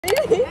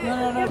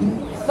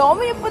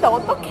너무 예쁘다.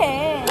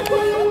 어떡해.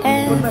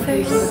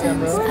 Ever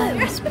since I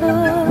was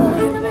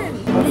born,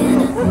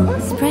 been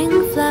a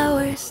spring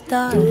flower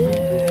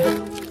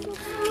starter,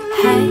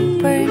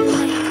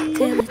 hibernate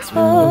till it's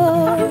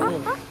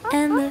warm,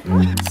 and the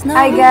snow.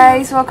 Hi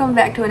guys, welcome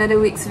back to another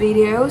week's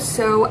video.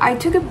 So I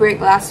took a break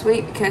last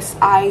week because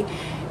I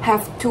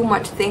have too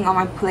much thing on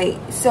my plate.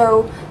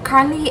 So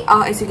currently,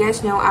 as you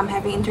guys know, I'm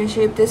having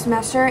internship this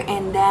semester,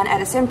 and then at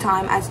the same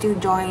time I still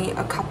join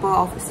a couple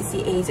of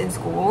CCAs in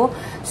school.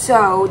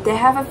 So they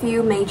have a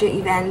few major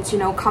events, you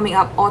know, coming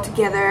up all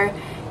together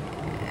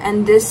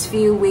in this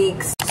few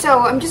weeks. So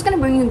I'm just gonna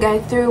bring you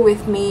guys through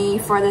with me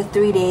for the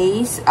 3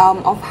 days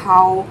of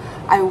how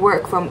I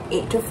work from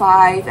 8 to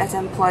 5 as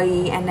an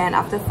employee, and then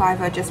after 5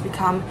 I just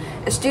become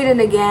a student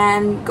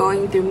again,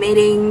 going through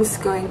meetings,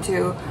 going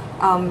to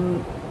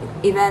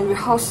event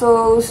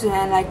rehearsals,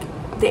 and like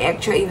the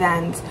actual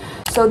events.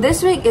 So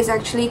this week is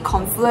actually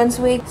Confluence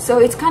week, so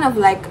it's kind of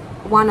like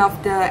one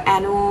of the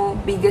annual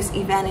biggest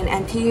event in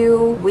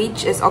NTU,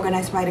 which is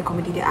organized by the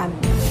committee that I'm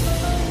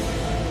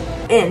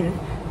in.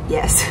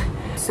 Yes.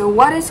 So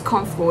what is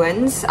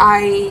Confluence?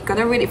 I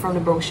gonna read it from the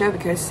brochure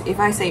because if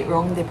I say it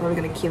wrong they're probably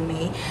gonna kill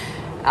me.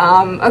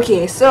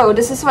 Okay, so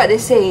this is what they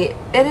say.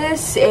 It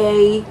is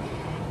a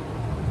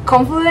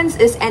Confluence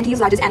is NTU's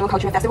largest annual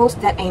cultural festivals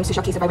that aims to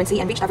showcase the vibrancy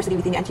and rich diversity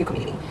within the NTU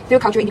community through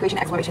cultural integration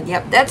and exploration.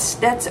 Yep, that's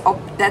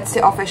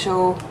the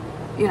official,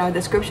 you know,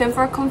 description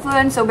for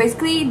Confluence. So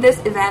basically,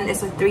 this event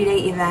is a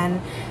 3-day event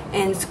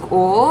in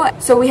school.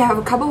 So we have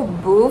a couple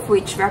of booths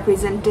which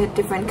represented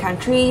different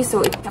countries.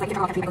 So it's like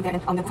different country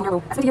on the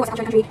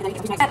country, and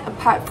then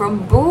apart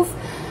from booth,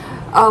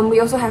 we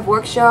also have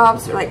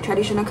workshops like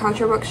traditional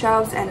culture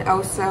workshops and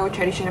also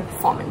traditional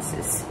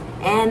performances.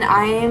 And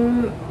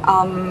I'm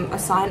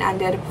assigned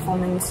under the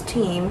performance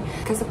team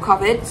because of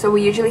COVID. So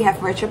we usually have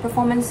virtual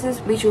performances,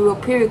 which we will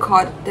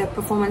pre-record the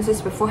performances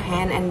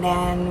beforehand, and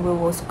then we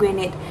will screen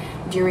it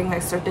during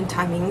like certain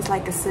timings,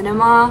 like a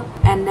cinema.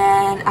 And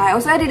then I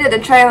also edited the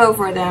trailer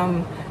for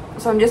them.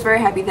 So I'm just very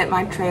happy that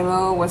my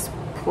trailer was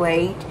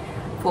played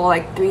for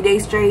like 3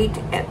 days straight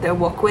at the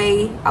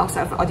walkway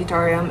outside of the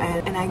auditorium,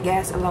 and I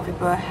guess a lot of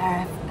people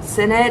have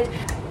seen it.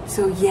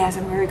 So yes,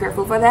 I'm very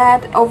grateful for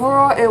that.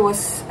 Overall, it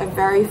was a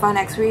very fun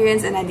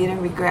experience and I didn't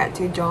regret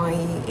to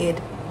join it.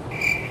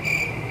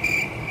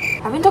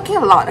 I've been talking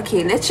a lot.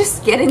 Okay, let's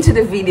just get into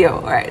the video.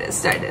 Alright, let's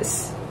start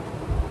this.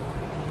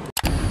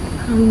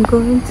 I'm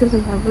going to the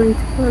library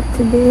to work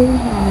today,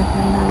 and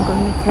then I'm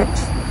going to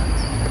catch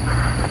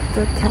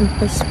the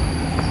campus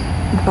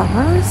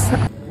bus.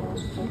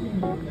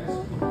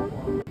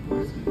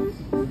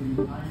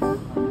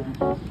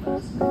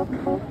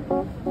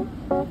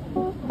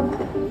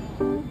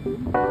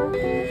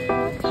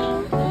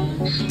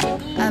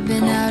 I've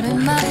been out of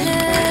my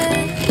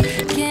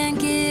head, can't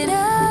get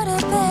out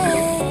of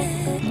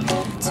bed.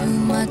 Too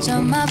much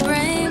on my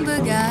brain,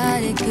 but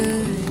got it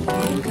good,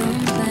 can't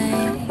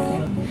complain.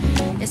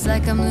 It's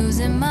like I'm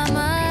losing my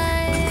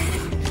mind,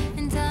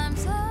 and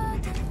time's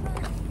hard to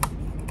find.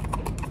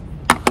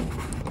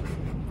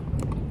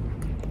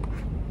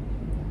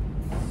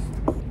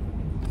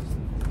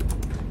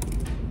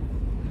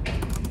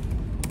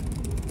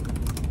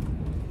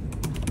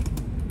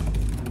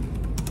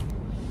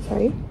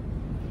 Sorry?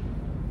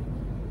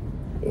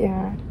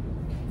 Yeah.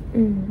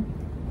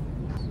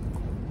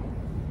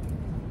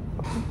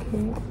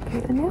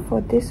 Okay, and then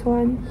for this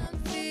one, I'm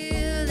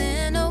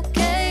feeling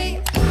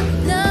okay,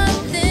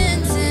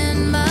 nothing's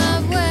in my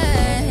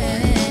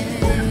way.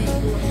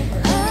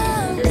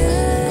 I'm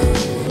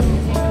good,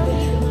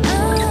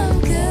 I'm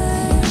good,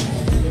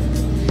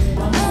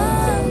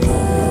 I'm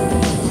good,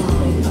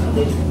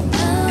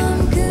 I'm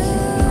good.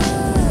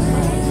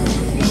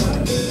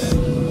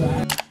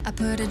 I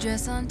put a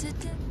dress on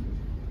today.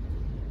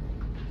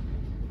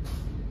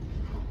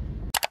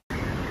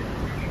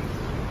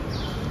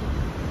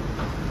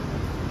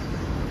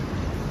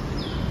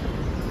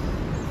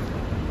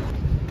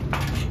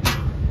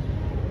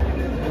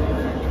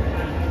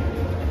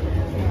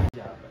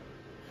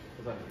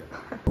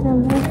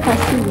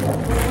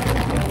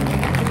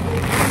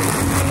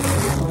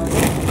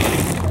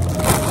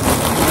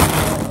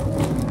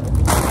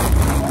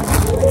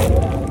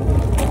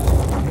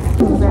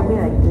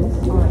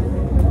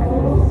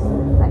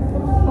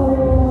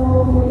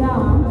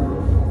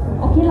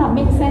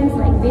 Makes sense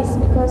like this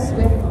because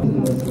we're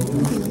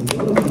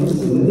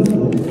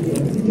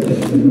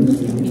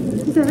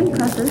is there any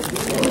classes?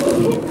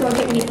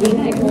 Project meeting,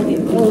 I called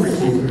it.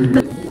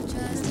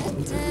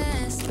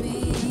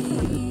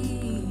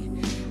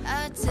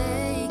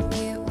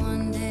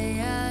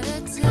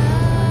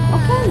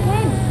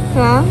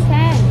 yeah?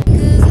 Can.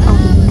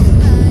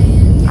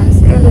 I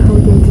stayed the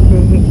whole day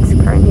today. It's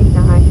currently 9.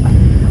 I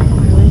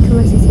went to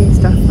my CCA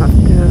stuff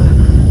after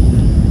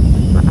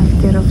I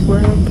get off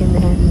work, and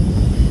then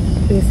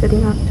we're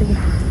sitting up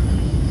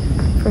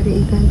for the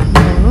event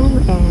tomorrow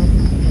and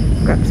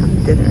grab some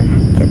dinner,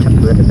 catch up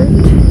a little bit.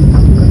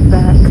 I'll go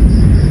back to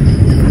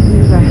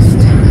finally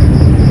rest.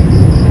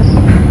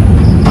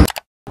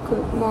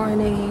 Good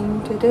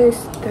morning. Today is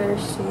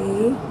Thursday.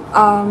 today.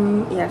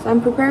 Yes,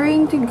 I'm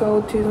preparing to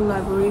go to the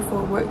library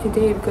for work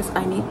today because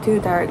I need to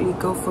directly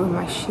go for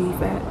my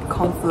shift at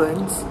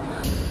Confluence.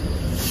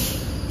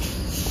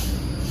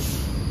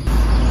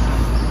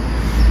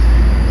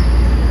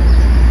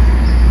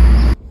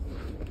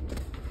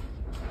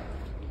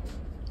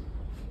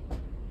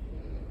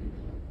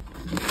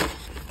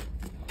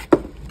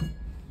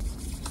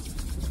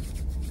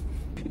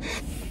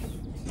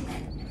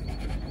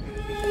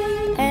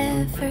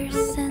 Ever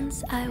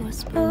since I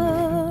was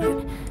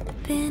born,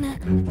 been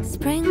a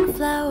spring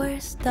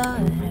flower's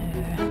daughter.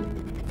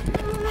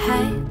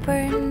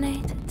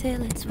 Hibernate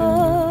till it's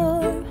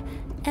warm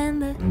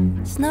and the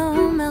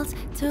snow melts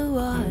to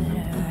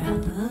water.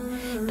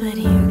 But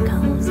here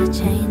comes a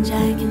change,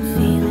 I can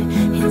feel it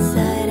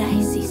inside.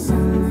 I see sun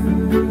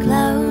in the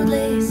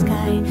cloudless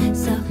sky,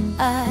 so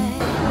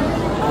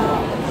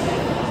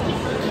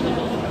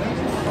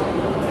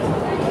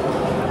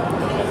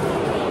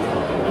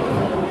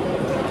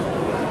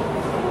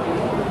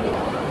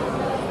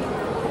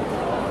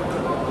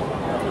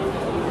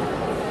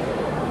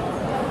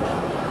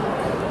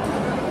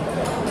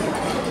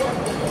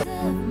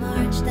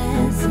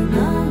dancing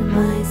on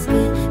my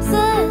skin.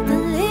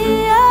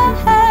 Suddenly I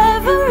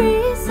have a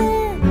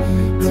reason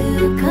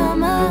to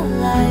come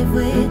alive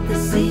with the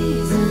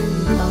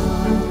season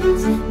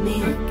calls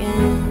me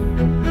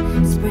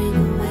again. Spring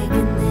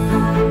awakening.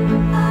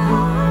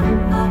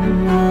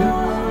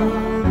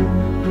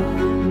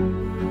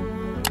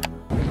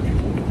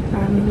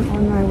 I'm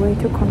on my way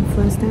to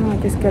Confluence now. I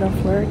just get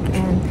off work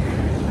and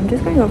I'm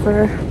just going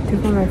over to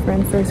call my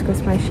friend first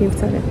because my shift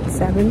started at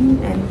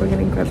 7 and we're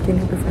gonna grab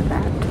dinner before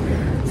that.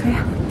 So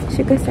yeah,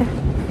 should go there.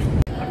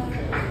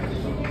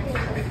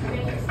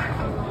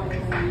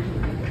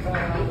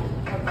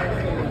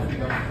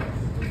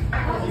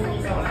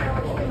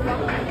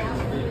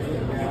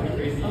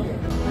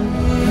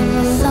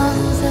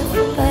 Songs of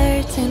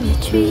birds in the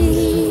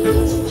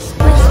trees.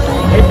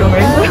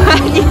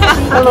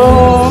 Hello.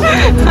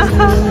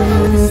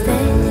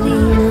 Steady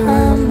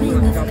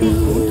humming of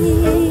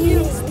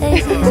bees.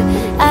 Daisies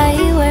I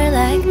wear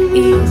like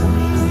earrings.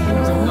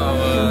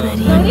 But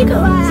here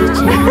comes a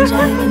change, I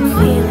can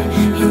feel it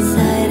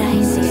inside. I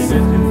see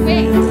sun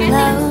in the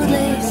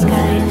cloudless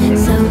sky,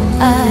 so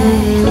I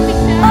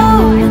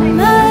open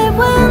my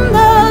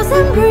windows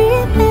and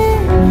breathe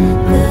in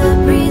the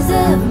breeze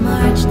of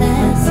March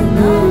dancing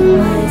on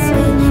my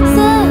skin.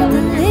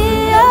 Suddenly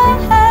I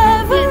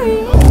have a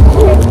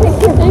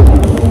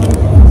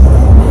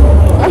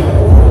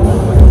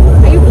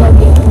Are you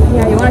vlogging?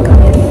 Yeah, you wanna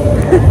come in?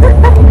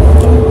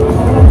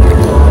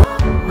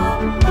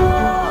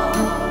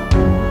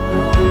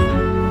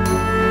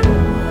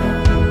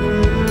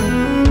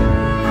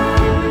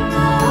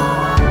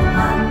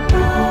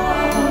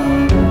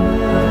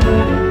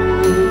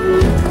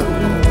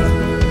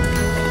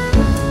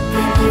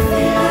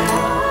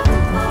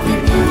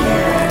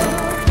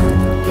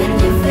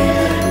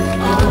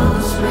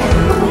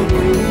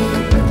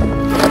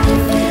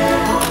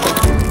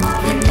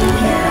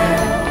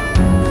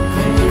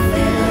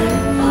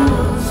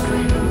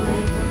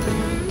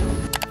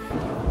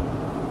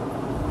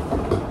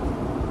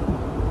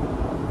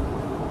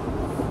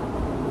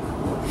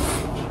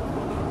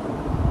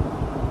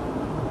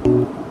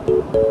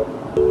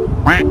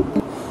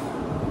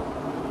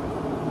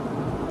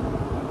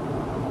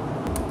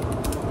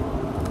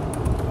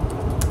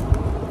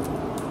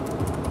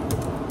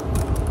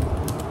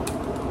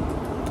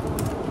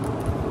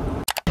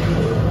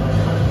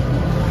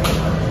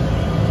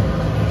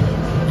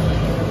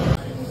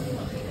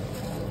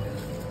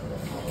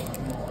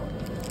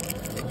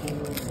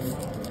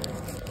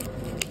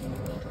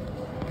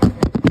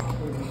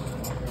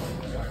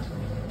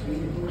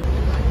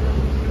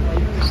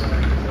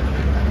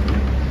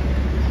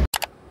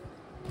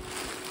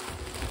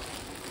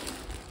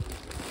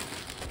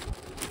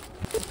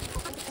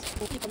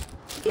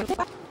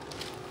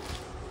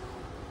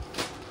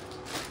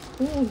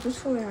 Oh, 不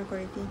错呀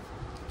quality。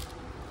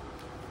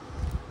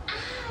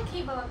 可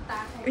以帮我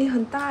打开。诶，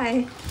很大诶。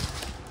很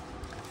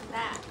大。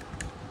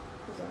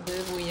这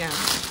是不一样。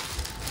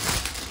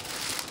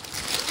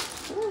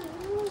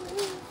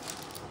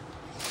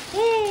耶！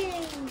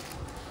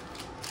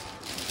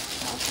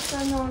好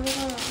深哦，这个。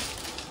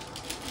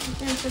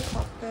这是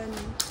口灯。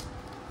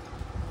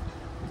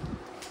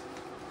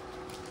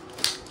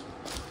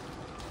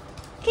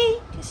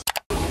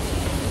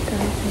Guys,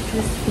 I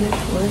just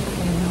finished work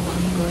and now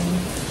I'm going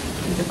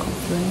to the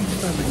Confluence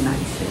for my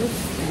night shift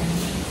and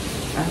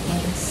I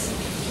bought this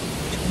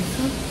choice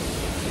up.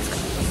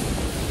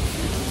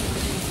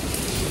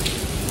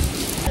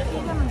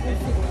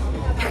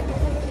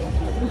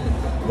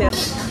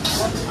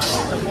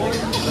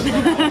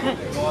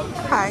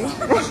 Hi.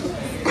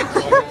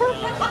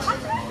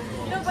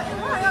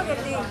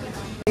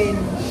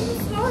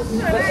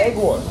 Egg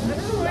one.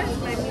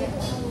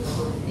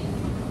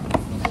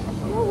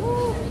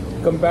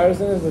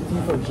 Comparison is the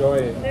thief of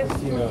joy,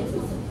 Christina.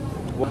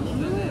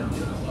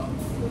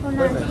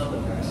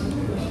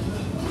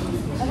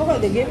 I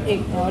forgot they gave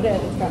egg order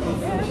at the start.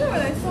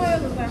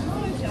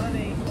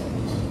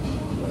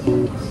 What?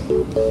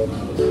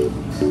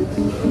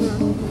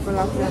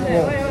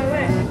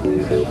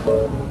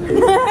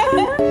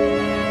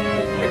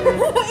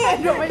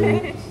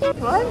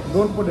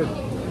 Don't put it.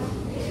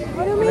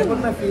 What do you Can I mean? put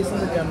my face in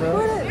the camera?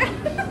 Put it.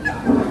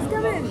 Just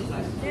come in.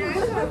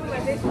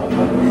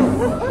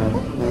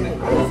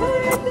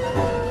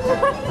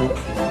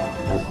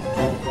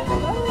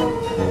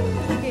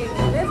 Okay,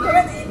 let's go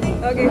back to eating.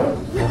 Okay.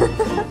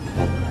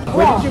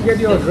 Where did you get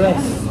your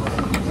dress?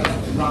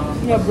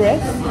 Your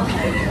breast?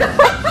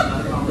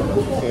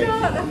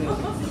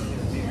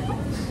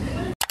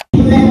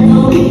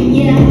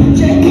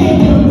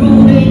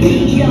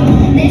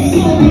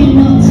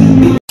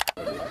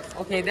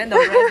 Okay, then the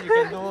rest you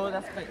can do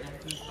that's like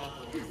empty stuff.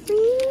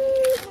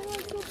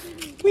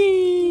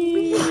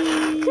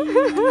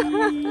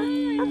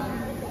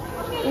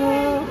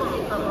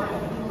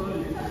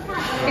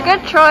 You can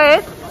try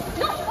it.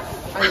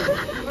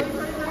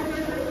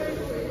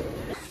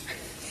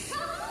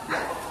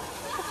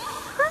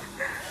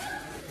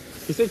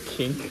 You said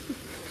kink?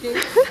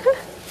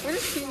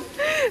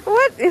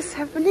 What is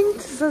happening to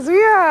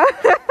Sazuya?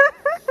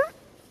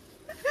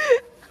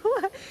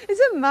 What? Is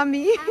it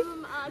mommy?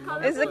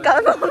 Is it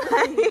colorful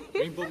mommy?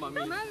 Rainbow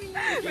mummy.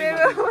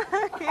 Rainbow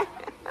mommy.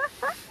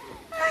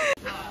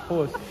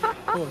 Pose.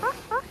 Pose.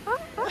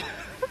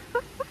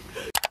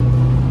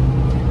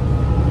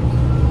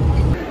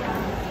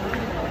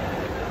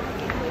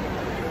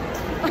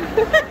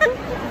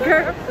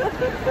 Girl.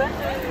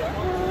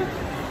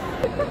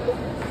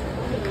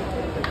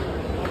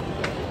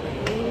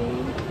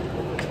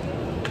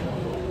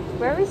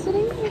 Where are we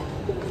sitting?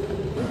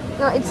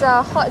 No, it's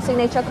a hot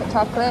signature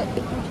chocolate.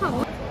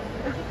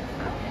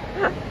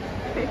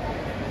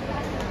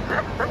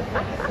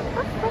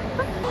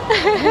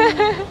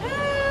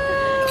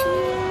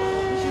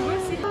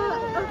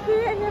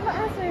 Okay, I never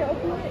asked for your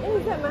opinion.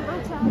 Is that my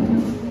matcha?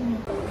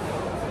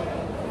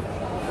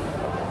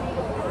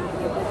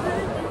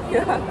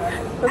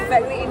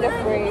 Perfectly in the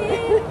frame.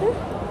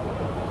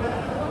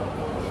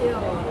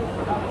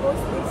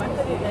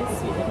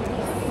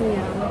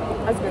 Yeah,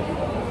 that's good.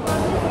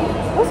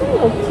 What's it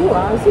so cute?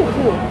 Is it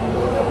cute?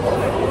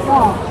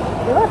 Wow.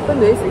 What happened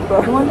to this people?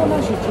 No wonder now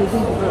she's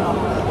chasing people out.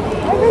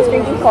 Everyone's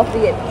drinking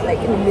coffee at like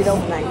in the middle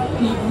of night.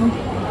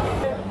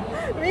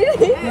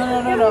 Really?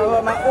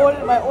 No.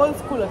 My old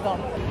school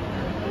account.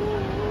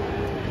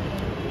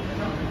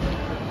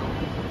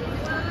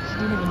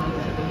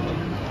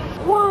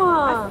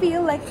 Wow. I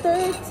feel like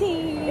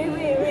 13.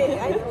 Wait.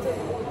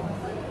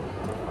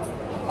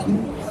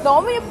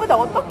 너무 예쁘다.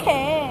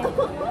 어떡해.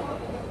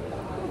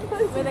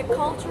 We're the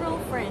cultural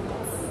friends.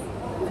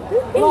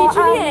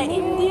 Literally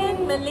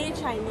Indian, Malay,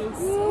 Chinese.